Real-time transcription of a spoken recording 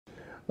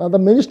Now, the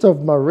Minister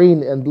of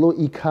Marine and Blue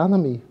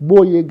Economy,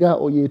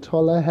 Gboyega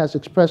Oyetola, has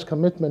expressed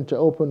commitment to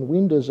open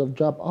windows of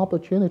job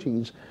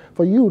opportunities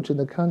for youth in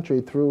the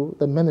country through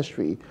the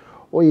ministry.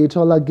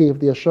 Oyetola gave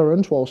the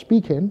assurance while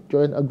speaking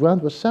during a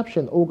grand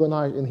reception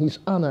organized in his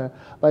honor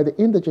by the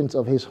indigents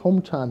of his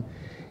hometown,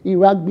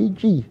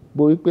 Iragbiji,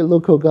 Gboyega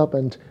local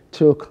government,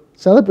 to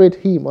celebrate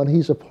him on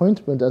his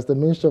appointment as the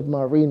Minister of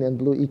Marine and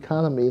Blue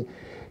Economy.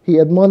 He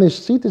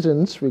admonished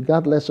citizens,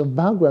 regardless of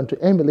background,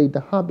 to emulate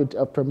the habit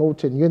of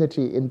promoting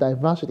unity in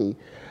diversity.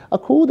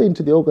 According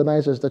to the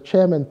organizers, the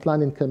Chairman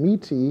Planning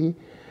Committee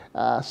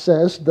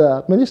says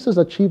the minister's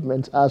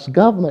achievements as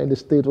governor in the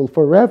state will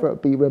forever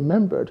be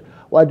remembered,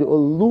 while the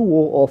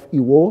Oluwo of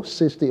Iwo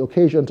seized the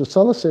occasion to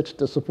solicit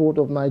the support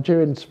of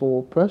Nigerians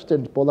for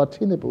President Bola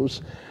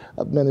Tinubu's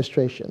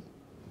administration.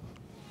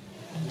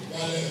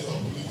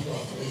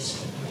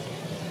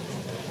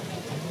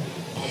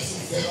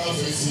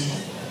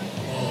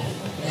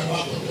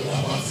 Members of the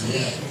other party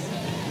here,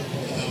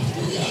 and I'm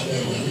looking at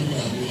them, we're looking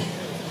at me.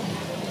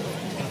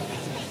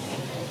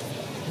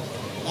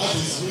 That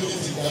is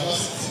unity,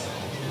 diversity.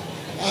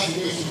 That's the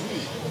way it should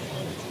be.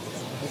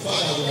 The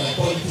fact that we are in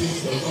politics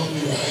does not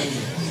mean we are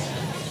enemies.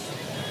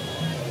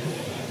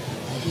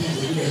 I think it's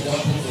a good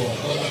example for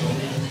other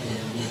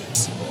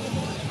communities to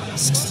emulate.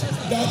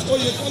 That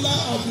Oyetola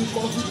has been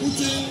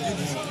contributing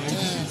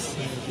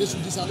to the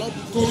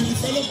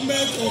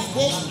development of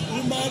both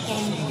women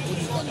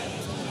and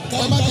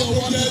Tama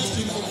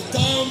project in our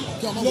town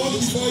long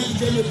before he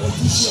became a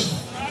politician.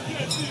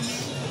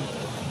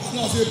 And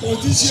as a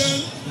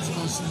politician,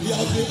 he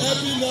has been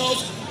helping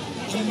us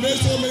and made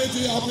so many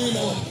things happen in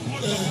our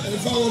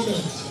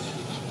environment.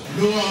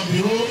 Lo and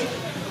behold,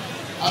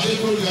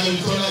 Gboyega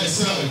Oyetola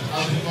himself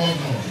as the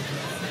governor.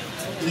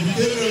 He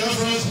became a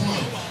reference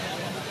point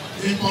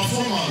in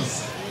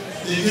performance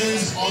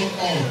against all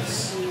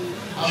odds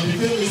and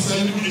became a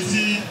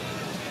celebrity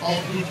of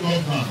good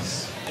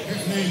governance.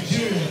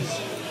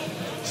 Nigerians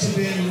to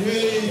be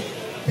really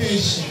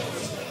patient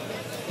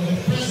for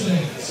the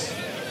president,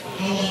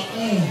 our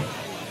own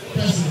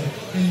president,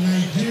 a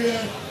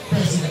Nigerian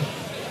president,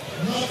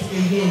 not a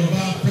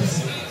Yoruba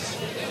president.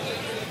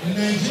 The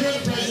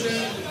Nigerian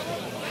president,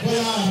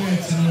 Bola Ahmed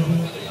Tinubu,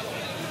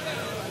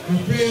 we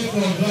pray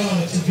for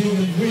God to give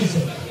him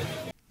wisdom.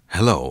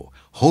 Hello,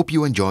 hope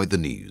you enjoyed the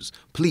news.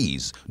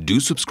 Please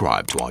do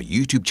subscribe to our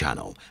YouTube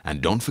channel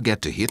and don't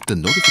forget to hit the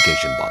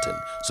notification button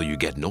so you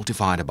get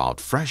notified about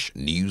fresh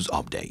news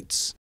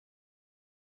updates.